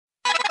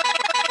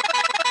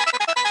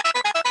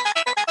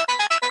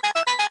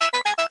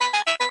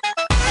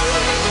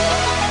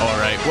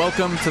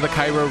Welcome to the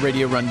Cairo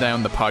Radio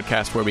Rundown, the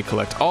podcast where we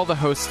collect all the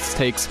hosts'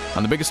 takes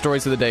on the biggest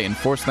stories of the day and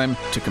force them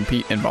to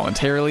compete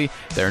involuntarily.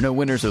 There are no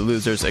winners or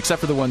losers,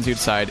 except for the ones you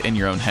decide in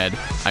your own head.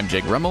 I'm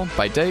Jake Rummel.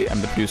 By day, I'm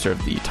the producer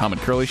of the Tom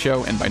and Curly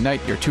Show, and by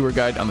night, your tour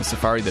guide on the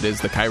safari that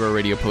is the Cairo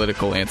Radio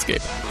political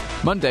landscape.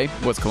 Monday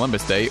was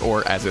Columbus Day,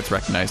 or as it's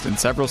recognized in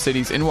several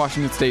cities in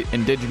Washington State,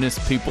 Indigenous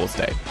Peoples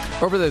Day.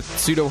 Over the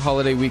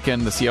pseudo-holiday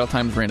weekend, the Seattle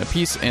Times ran a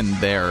piece in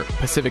their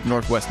Pacific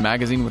Northwest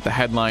magazine with the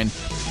headline,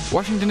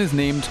 "Washington is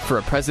named for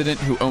a president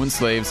who owns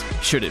slaves.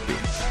 Should it be?"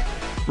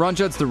 Ron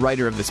Judd's the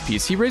writer of this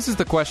piece. He raises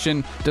the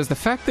question, does the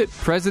fact that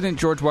President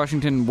George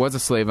Washington was a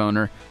slave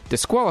owner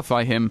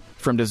disqualify him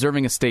from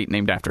deserving a state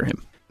named after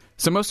him?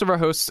 So most of our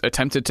hosts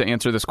attempted to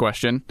answer this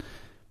question.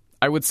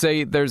 I would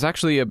say there's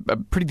actually a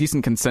pretty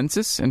decent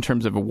consensus in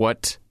terms of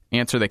what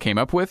answer they came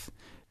up with,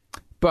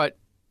 but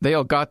they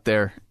all got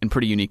there in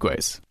pretty unique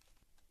ways.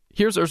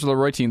 Here's Ursula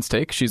Reuteen's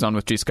take. She's on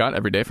with G. Scott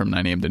every day from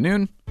 9 a.m. to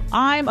noon.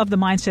 I'm of the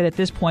mindset at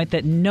this point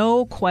that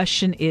no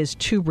question is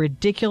too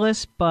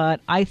ridiculous, but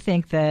I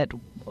think that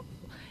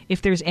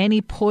if there's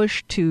any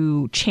push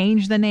to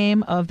change the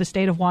name of the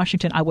state of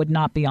Washington, I would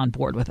not be on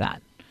board with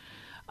that.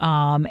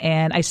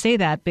 And I say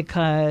that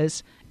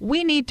because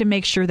we need to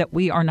make sure that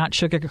we are not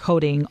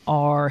sugarcoating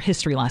our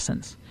history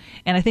lessons.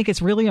 And I think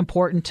it's really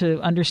important to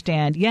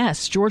understand,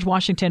 yes, George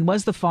Washington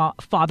was the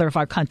father of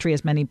our country,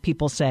 as many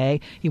people say.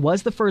 He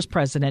was the first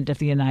president of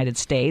the United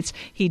States.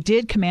 He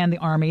did command the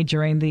army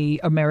during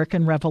the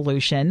American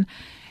Revolution.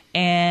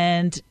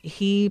 And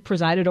he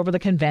presided over the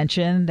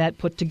convention that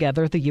put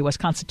together the U.S.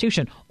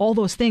 Constitution. All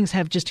those things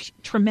have just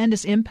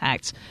tremendous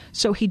impacts.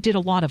 So he did a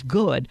lot of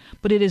good.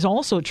 But it is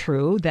also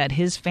true that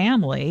his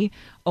family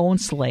owned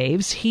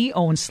slaves. He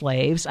owned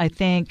slaves. I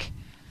think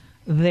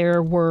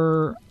there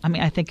were,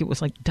 I think it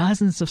was like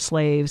dozens of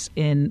slaves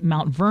in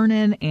Mount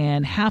Vernon,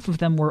 and half of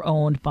them were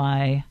owned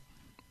by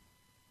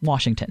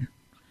Washington.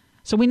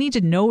 So we need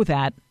to know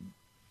that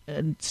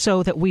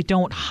so that we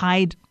don't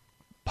hide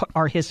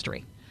our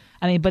history.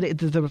 But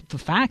the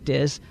fact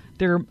is,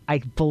 there, I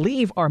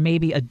believe, are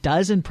maybe a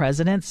dozen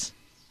presidents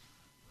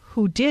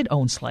who did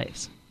own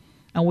slaves.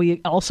 And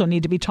we also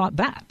need to be taught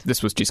that.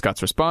 This was G.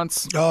 Scott's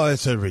response. Oh,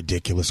 it's a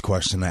ridiculous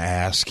question to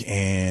ask.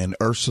 And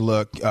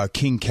Ursula,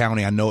 King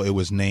County, I know it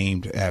was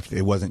named after,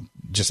 it wasn't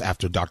just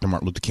after Dr.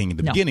 Martin Luther King in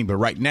the beginning, but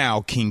right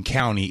now, King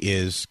County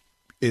is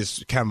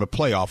kind of a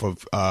playoff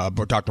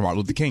of Dr.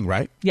 Martin Luther King,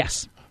 right?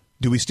 Yes.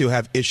 Do we still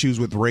have issues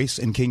with race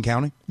in King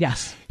County?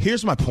 Yes.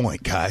 Here's my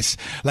point, guys.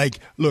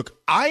 Look,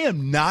 I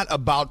am not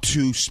about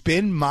to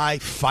spend my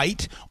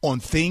fight on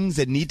things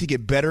that need to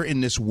get better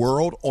in this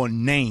world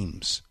on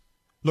names.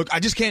 Look, I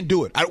just can't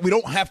do it. We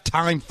don't have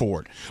time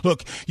for it.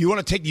 Look, you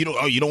want to take, you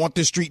don't want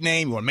this street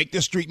name. You want to make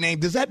this street name.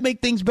 Does that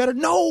make things better?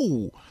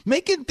 No.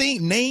 Making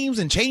names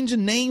and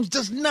changing names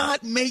does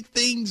not make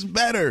things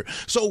better.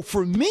 So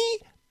for me,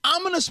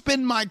 I'm going to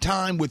spend my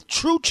time with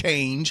true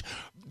change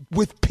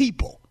with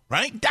people.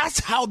 Right? That's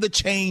how the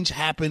change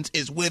happens,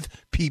 is with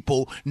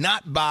people,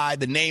 not by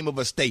the name of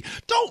a state.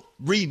 Don't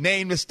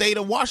rename the state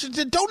of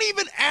Washington. Don't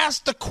even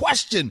ask the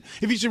question.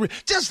 If you should,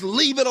 just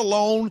leave it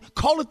alone.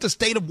 Call it the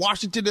state of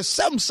Washington. There's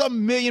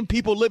some million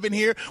people living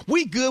here.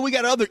 We good. We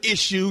got other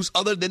issues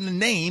other than the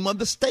name of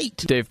the state.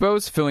 Dave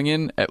Bose, filling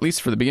in, at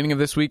least for the beginning of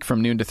this week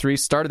from noon to 3,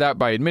 started out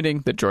by admitting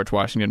that George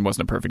Washington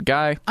wasn't a perfect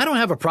guy. I don't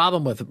have a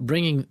problem with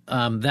bringing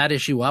that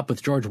issue up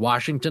with George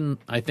Washington.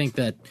 I think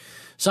that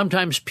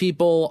sometimes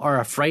people are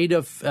afraid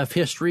of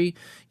history.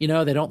 They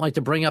don't like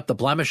to bring up the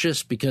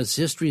blemishes because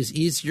history is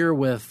easier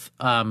with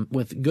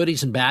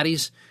goodies and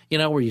baddies,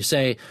 where you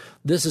say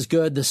this is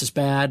good, this is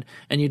bad,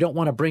 and you don't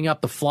want to bring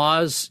up the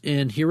flaws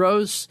in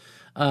heroes.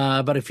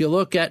 But if you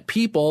look at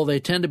people,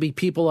 they tend to be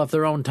people of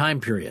their own time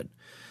period.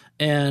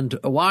 And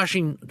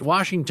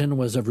Washington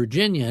was a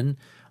Virginian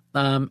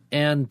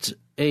and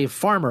a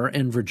farmer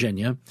in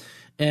Virginia,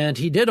 and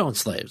he did own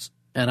slaves.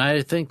 And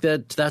I think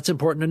that that's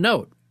important to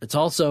note. It's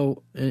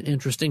also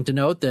interesting to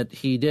note that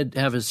he did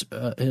have his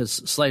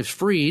slaves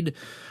freed,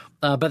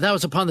 but that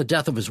was upon the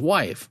death of his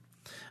wife.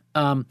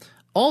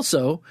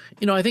 Also,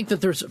 I think that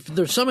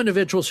there's some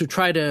individuals who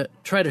try to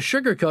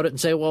sugarcoat it and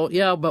say, well,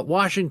 yeah, but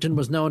Washington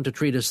was known to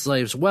treat his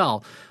slaves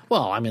well.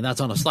 Well,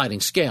 that's on a sliding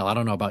scale. I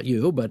don't know about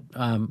you, but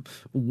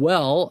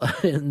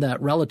in that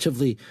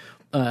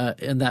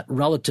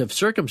relative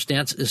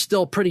circumstance is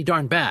still pretty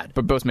darn bad.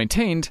 But Bose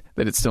maintained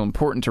that it's still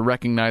important to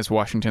recognize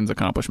Washington's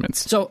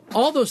accomplishments. So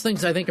all those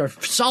things I think are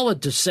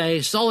solid to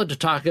say, solid to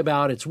talk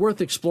about. It's worth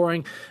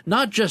exploring,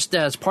 not just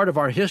as part of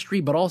our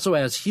history, but also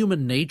as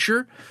human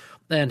nature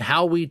and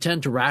how we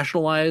tend to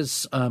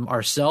rationalize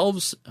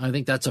ourselves. I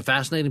think that's a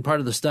fascinating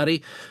part of the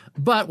study.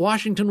 But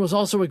Washington was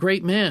also a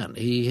great man.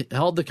 He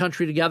held the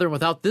country together.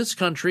 Without this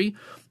country,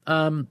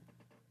 the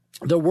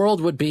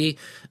world would be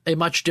a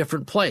much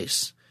different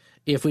place.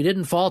 If we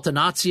didn't fall to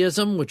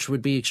Nazism, which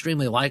would be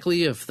extremely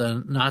likely if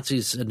the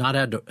Nazis had not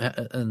had to,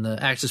 and the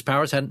Axis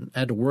powers hadn't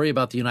had to worry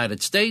about the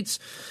United States,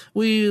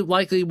 we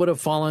likely would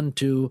have fallen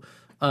to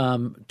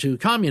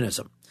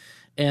communism.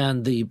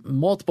 and the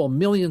multiple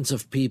millions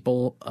of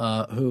people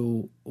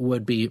who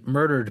would be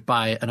murdered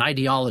by an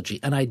ideology,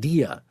 an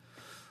idea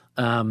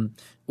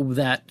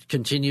that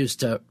continues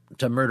to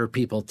murder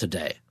people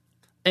today,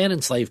 and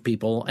enslave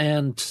people,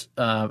 and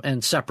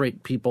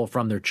separate people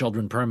from their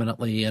children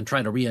permanently, and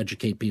try to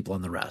re-educate people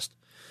and the rest.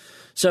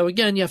 So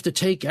again, you have to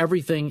take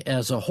everything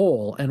as a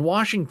whole. And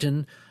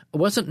Washington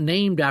wasn't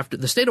named after –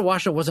 the state of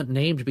Washington wasn't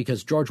named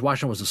because George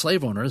Washington was a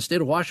slave owner. The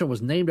state of Washington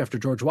was named after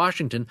George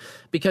Washington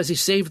because he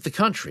saved the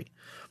country.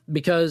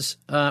 Because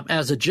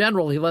as a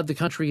general, he led the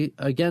country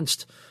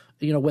against –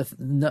 with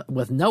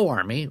no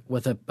army,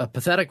 with a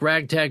pathetic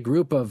ragtag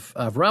group of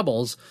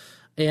rebels,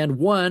 and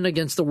won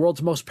against the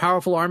world's most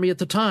powerful army at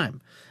the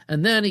time.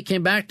 And then he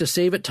came back to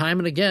save it time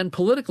and again,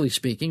 politically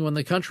speaking, when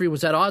the country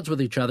was at odds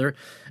with each other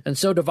and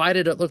so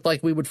divided it looked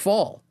like we would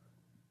fall.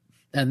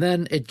 And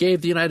then it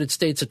gave the United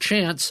States a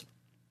chance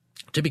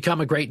to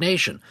become a great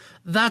nation.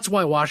 That's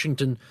why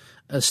Washington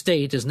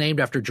State is named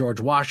after George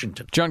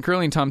Washington. John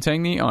Curley and Tom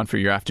Tangney on For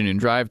Your Afternoon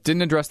Drive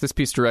didn't address this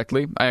piece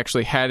directly. I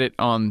actually had it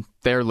on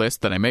their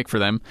list that I make for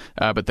them,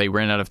 but they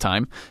ran out of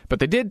time. But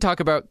they did talk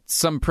about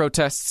some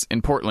protests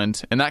in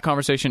Portland, and that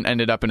conversation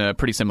ended up in a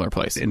pretty similar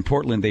place. In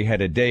Portland, they had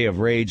a day of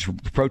rage.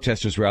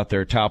 Protesters were out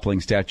there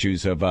toppling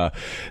statues of,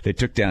 they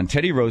took down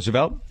Teddy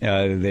Roosevelt.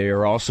 They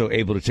are also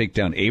able to take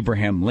down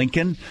Abraham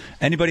Lincoln.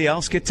 Anybody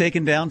else get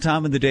taken down,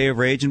 Tom, in the day of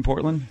rage in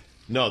Portland?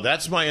 No,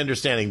 that's my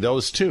understanding,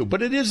 those two.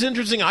 But it is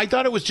interesting. I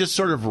thought it was just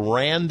sort of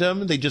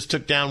random. They just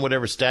took down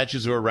whatever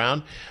statues were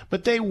around,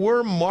 but they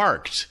were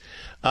marked.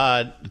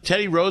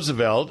 Teddy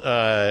Roosevelt,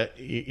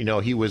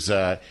 he was,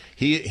 as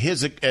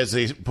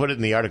they put it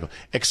in the article,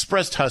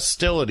 expressed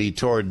hostility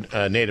toward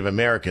Native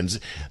Americans.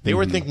 They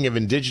were thinking of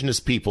Indigenous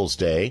Peoples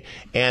Day,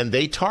 and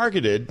they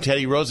targeted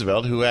Teddy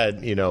Roosevelt, who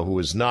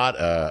was not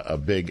a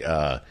big,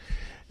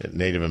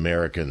 Native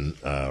American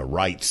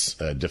rights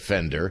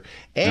defender,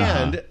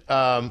 and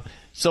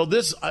so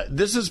this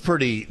is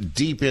pretty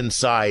deep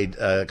inside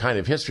kind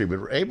of history.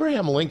 But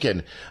Abraham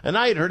Lincoln, and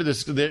I had heard of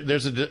this.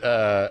 There's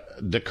a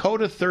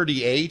Dakota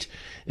 38.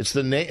 It's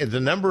the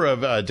number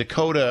of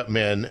Dakota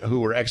men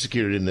who were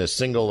executed in the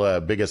single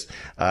biggest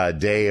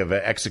day of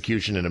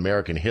execution in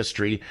American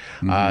history.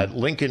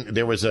 Lincoln,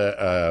 there was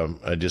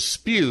a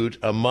dispute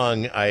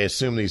among, I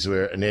assume these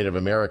were Native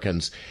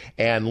Americans,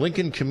 and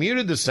Lincoln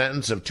commuted the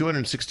sentence of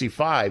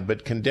 265,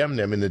 but condemned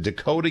them in the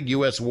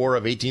Dakota-U.S. War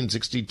of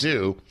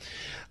 1862.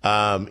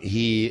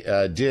 He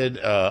did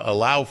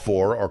allow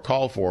for or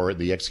call for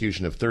the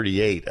execution of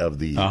 38 of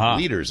the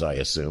leaders, I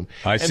assume.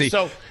 I see. And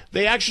so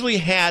they actually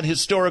had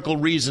historical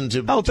reason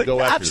to go after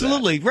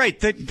absolutely, that. Right.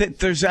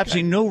 There's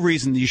absolutely no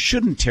reason you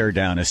shouldn't tear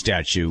down a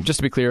statue. Just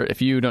to be clear,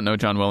 if you don't know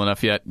John well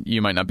enough yet,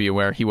 you might not be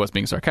aware he was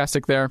being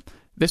sarcastic there.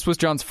 This was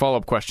John's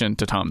follow-up question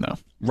to Tom, though.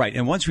 Right.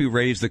 And once we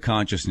raise the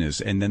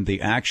consciousness, and then the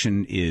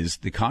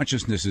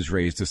consciousness is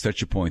raised to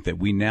such a point that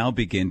we now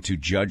begin to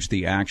judge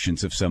the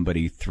actions of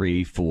somebody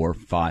 3, 4,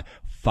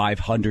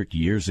 500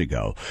 years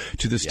ago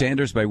to the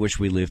standards by which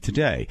we live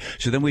today.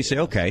 So then we say,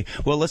 okay,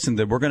 well, listen,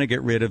 we're going to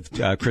get rid of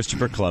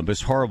Christopher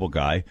Columbus, horrible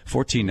guy,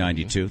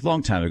 1492,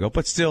 long time ago,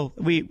 but still,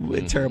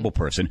 a terrible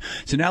person.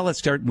 So now let's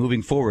start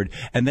moving forward.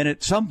 And then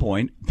at some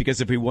point,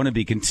 because if we want to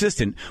be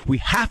consistent, we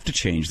have to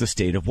change the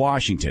state of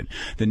Washington.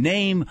 The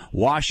name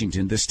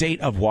Washington, the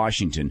state of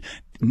Washington,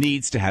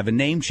 needs to have a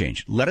name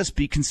change. Let us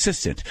be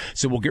consistent.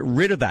 So we'll get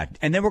rid of that.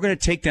 And then we're going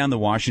to take down the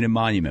Washington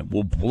Monument.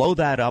 We'll blow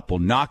that up. We'll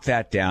knock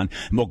that down.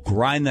 And we'll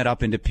grind that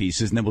up into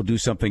pieces. And then we'll do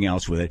something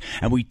else with it.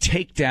 And we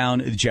take down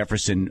the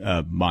Jefferson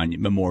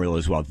Memorial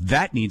as well.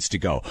 That needs to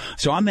go.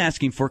 So I'm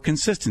asking for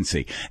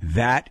consistency.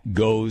 That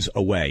goes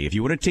away. If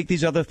you want to take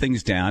these other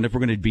things down, if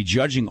we're going to be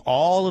judging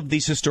all of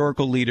these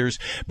historical leaders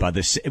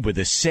with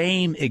the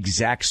same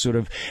exact sort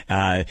of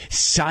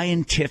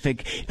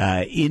scientific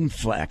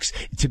inflex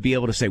to be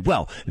able to say,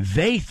 well,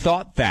 they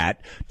thought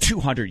that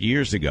 200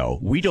 years ago.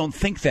 We don't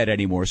think that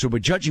anymore. So we're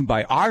judging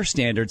by our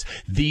standards.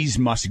 These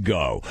must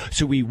go.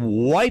 So we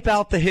wipe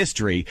out the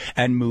history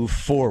and move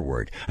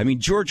forward. I mean,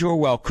 George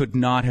Orwell could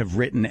not have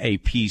written a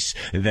piece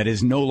that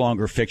is no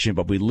longer fiction,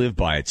 but we live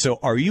by it. So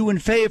are you in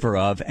favor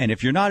of, and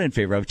if you're not in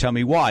favor of, tell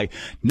me why,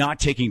 not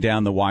taking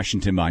down the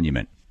Washington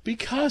Monument?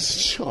 Because,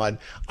 Sean,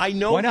 I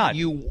know Why not?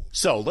 you.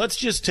 So let's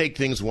just take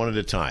things one at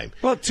a time.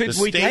 Well,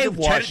 Teddy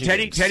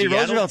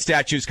Roosevelt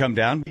statues come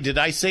down. Did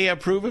I say I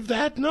approve of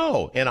that?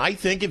 No. And I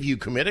think if you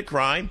commit a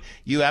crime,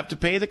 you have to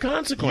pay the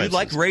consequences. You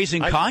like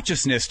raising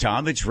consciousness,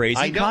 Tom. It's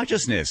raising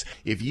consciousness.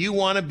 If you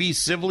want to be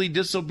civilly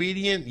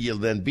disobedient, you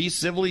then be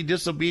civilly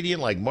disobedient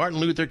like Martin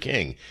Luther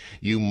King.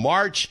 You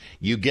march,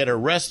 you get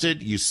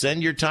arrested, you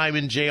send your time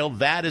in jail.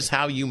 That is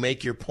how you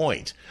make your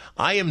point.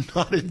 I am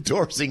not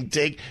endorsing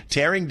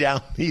tearing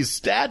down these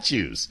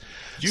statues.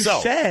 You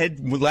said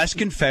less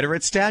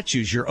Confederate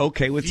statues. You're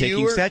okay with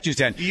taking statues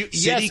down.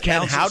 City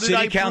Council. How did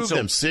I prove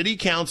them? City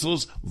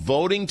councils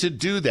voting to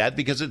do that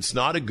because it's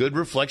not a good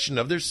reflection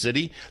of their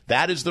city.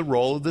 That is the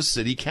role of the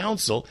city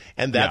council,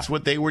 and that's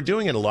what they were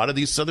doing in a lot of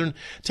these southern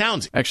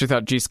towns. I actually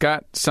thought G.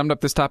 Scott summed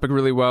up this topic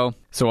really well,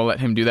 so I'll let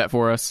him do that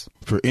for us.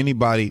 For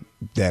anybody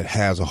that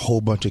has a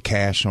whole bunch of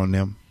cash on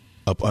them,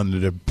 up under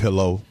the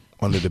pillow,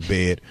 under the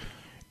bed,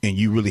 and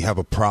you really have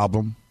a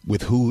problem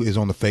with who is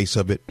on the face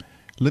of it,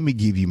 let me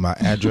give you my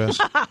address,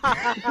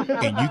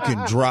 and you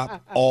can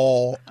drop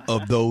all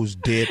of those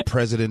dead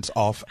presidents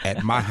off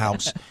at my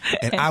house,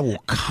 and I will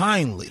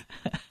kindly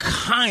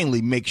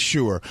make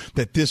sure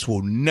that this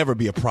will never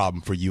be a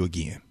problem for you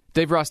again.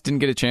 Dave Ross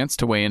didn't get a chance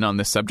to weigh in on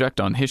this subject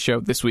on his show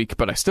this week,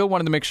 but I still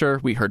wanted to make sure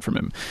we heard from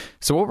him.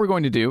 So what we're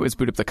going to do is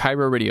boot up the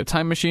Cairo Radio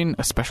Time Machine,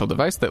 a special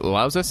device that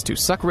allows us to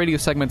suck radio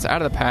segments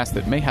out of the past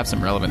that may have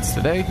some relevance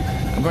today.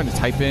 I'm going to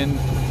type in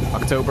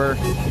October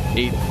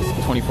 8,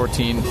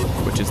 2014,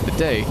 which is the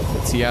day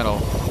that Seattle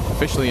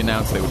officially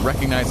announced they would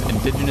recognize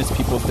Indigenous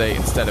Peoples Day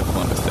instead of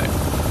Columbus Day.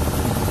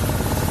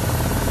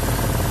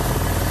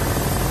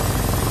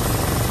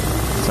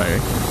 Sorry,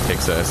 it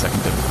takes a second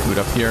to boot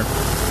up here.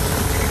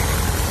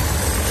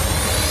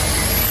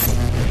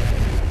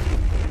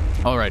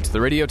 All right, the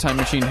Radio Time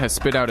Machine has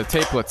spit out a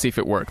tape. Let's see if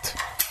it worked.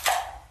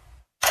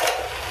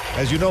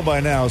 As you know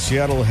by now,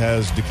 Seattle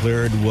has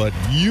declared what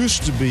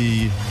used to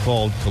be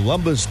called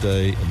Columbus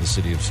Day in the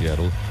city of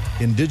Seattle,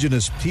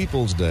 Indigenous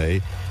Peoples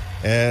Day,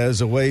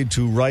 as a way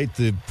to right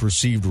the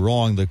perceived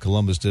wrong that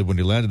Columbus did when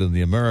he landed in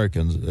the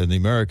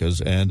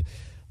Americas and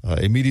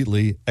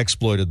immediately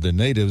exploited the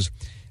natives.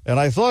 And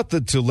I thought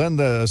that to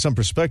lend some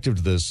perspective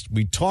to this,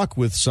 we talk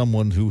with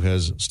someone who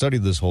has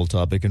studied this whole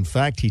topic. In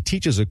fact, he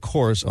teaches a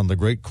course on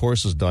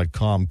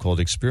thegreatcourses.com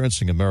called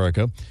Experiencing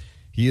America.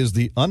 He is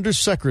the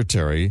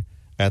Undersecretary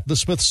at the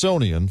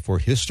Smithsonian for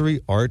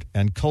History, Art,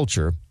 and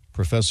Culture,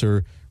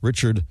 Professor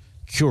Richard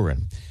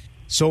Curran.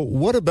 So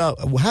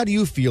how do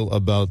you feel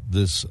about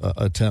this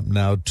attempt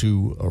now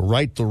to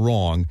right the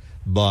wrong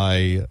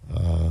by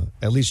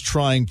at least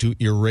trying to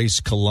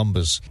erase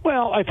Columbus?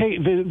 Well, I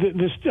think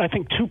I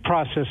think two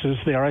processes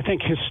there. I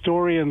think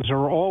historians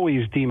are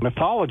always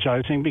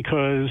demythologizing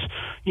because,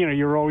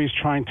 you're always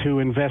trying to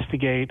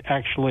investigate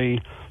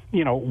actually,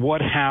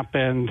 what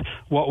happened,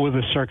 what were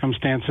the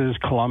circumstances.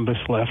 Columbus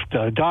left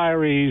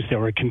diaries, there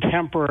were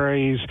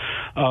contemporaries.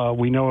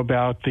 We know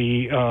about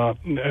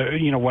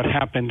what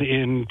happened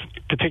in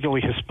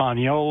particularly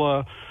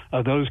Hispaniola,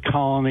 those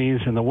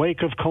colonies in the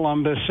wake of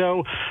Columbus.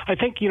 So I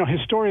think,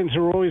 historians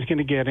are always going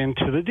to get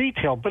into the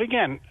detail. But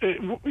again,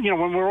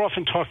 when we're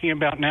often talking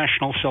about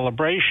national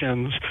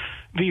celebrations,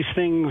 these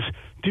things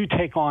do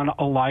take on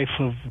a life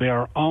of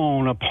their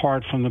own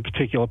apart from the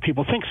particular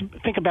people.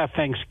 Think about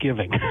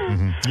Thanksgiving.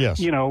 Mm-hmm. Yes.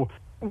 And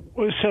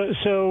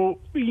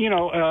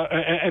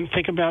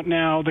think about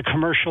now the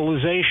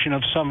commercialization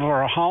of some of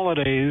our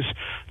holidays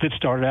that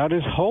started out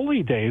as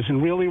holy days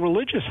and really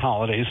religious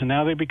holidays, and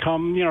now they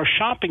become,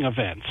 shopping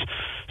events.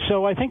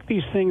 So I think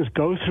these things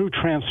go through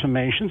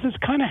transformations. It's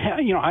kind of,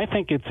 I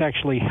think it's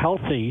actually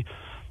healthy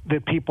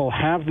that people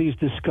have these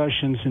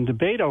discussions and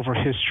debate over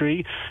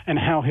history and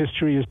how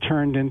history is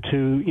turned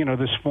into,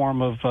 this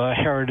form of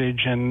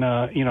heritage and,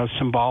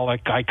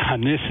 symbolic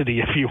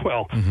iconicity, if you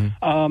will.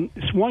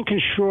 Mm-hmm. One can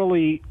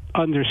surely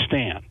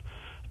understand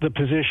the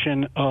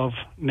position of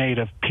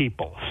Native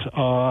peoples,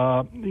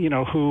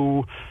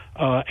 who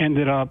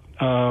ended up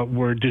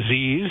were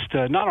diseased,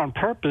 not on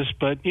purpose,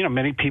 but,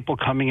 many people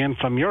coming in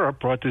from Europe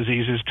brought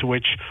diseases to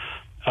which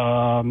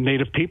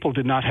Native people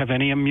did not have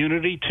any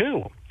immunity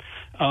to.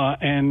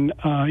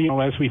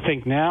 As we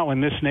think now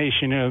in this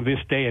nation, this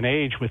day and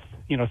age with,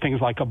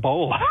 things like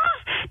Ebola,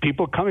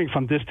 people coming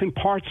from distant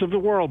parts of the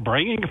world,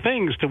 bringing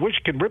things to which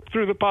can rip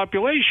through the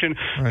population,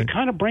 right. It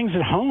kind of brings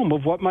it home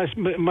of what must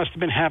have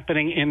been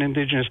happening in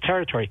indigenous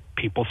territory.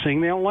 People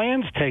seeing their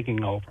lands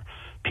taking over.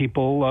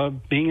 People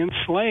being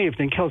enslaved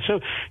and killed.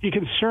 So you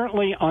can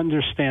certainly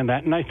understand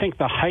that. And I think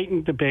the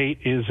heightened debate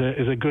is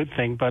a good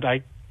thing, but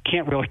I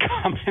can't really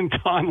comment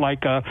on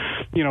like a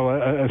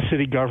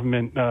city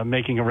government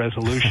making a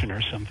resolution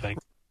or something.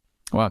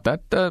 Wow,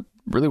 that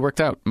really worked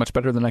out much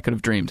better than I could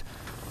have dreamed.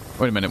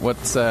 Wait a minute,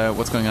 what's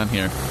going on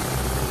here?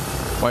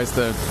 Why is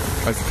the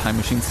time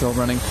machine still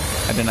running?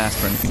 I didn't ask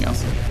for anything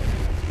else.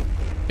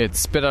 It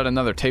spit out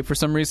another tape for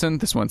some reason.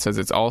 This one says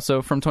it's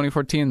also from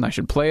 2014 and I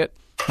should play it.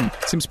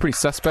 Seems pretty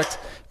suspect,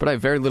 but I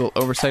have very little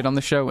oversight on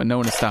the show and no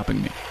one is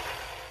stopping me.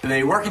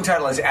 The working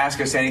title is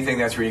Ask Us Anything.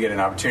 That's where you get an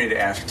opportunity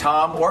to ask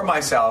Tom or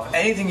myself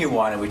anything you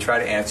want, and we try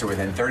to answer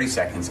within 30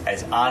 seconds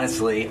as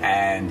honestly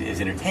and as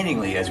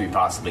entertainingly as we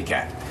possibly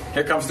can.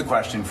 Here comes the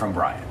question from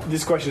Brian.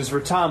 This question is for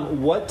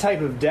Tom. What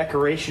type of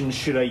decorations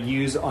should I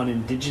use on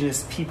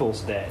Indigenous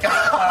Peoples Day?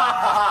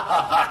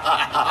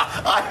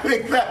 I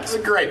think that's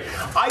great.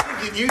 I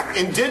think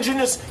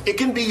Indigenous, it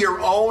can be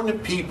your own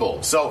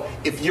people. So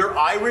if you're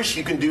Irish,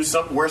 you can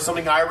wear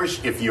something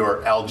Irish. If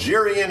you're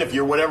Algerian, if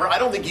you're whatever, I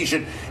don't think you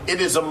should. It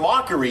is a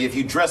mockery if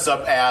you dress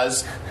up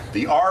as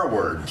the R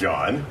word,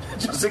 John,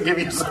 just to give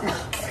you some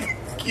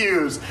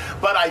cues.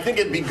 But I think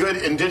it'd be good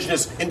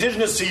indigenous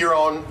to your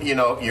own,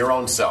 your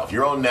own self,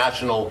 your own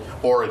national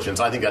origins.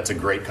 I think that's a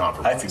great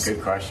compromise. That's a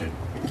good question.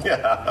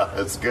 Yeah,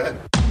 that's good.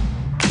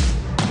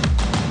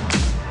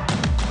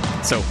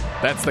 So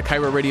that's the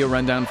Cairo Radio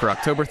Rundown for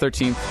October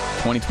 13th,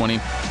 2020.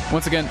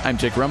 Once again, I'm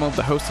Jake Rummel,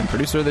 the host and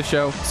producer of the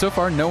show. So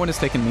far, no one has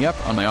taken me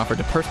up on my offer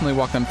to personally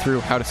walk them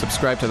through how to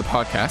subscribe to the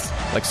podcast,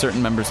 like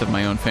certain members of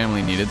my own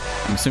family needed.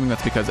 I'm assuming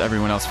that's because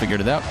everyone else figured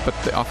it out, but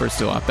the offer is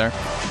still out there.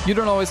 You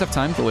don't always have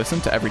time to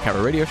listen to every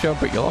Cairo Radio show,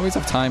 but you'll always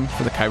have time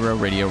for the Cairo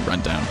Radio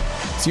Rundown.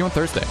 See you on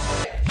Thursday.